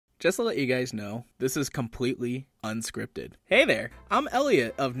Just to let you guys know, this is completely unscripted. Hey there, I'm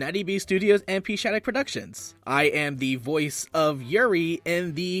Elliot of Natty B Studios and P Shattuck Productions. I am the voice of Yuri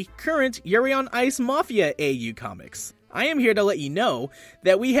in the current Yuri on Ice Mafia AU comics. I am here to let you know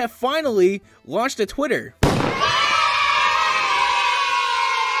that we have finally launched a Twitter.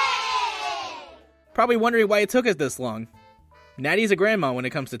 Probably wondering why it took us this long. Natty's a grandma when it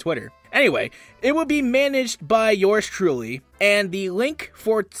comes to Twitter. Anyway, it will be managed by yours truly, and the link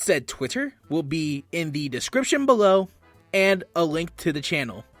for said Twitter will be in the description below, and a link to the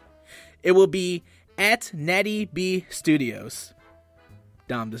channel. It will be at Natty B Studios.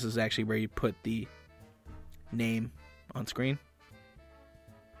 Dom, this is actually where you put the name on screen.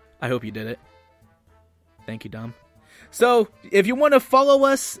 I hope you did it. Thank you, Dom. So, if you want to follow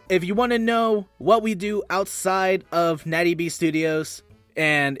us, if you want to know what we do outside of Natty B Studios,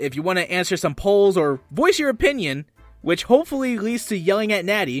 and if you want to answer some polls or voice your opinion, which hopefully leads to yelling at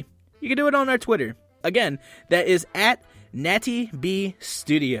Natty, you can do it on our Twitter. Again, that is at Natty B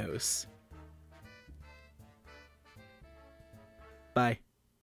Studios. Bye.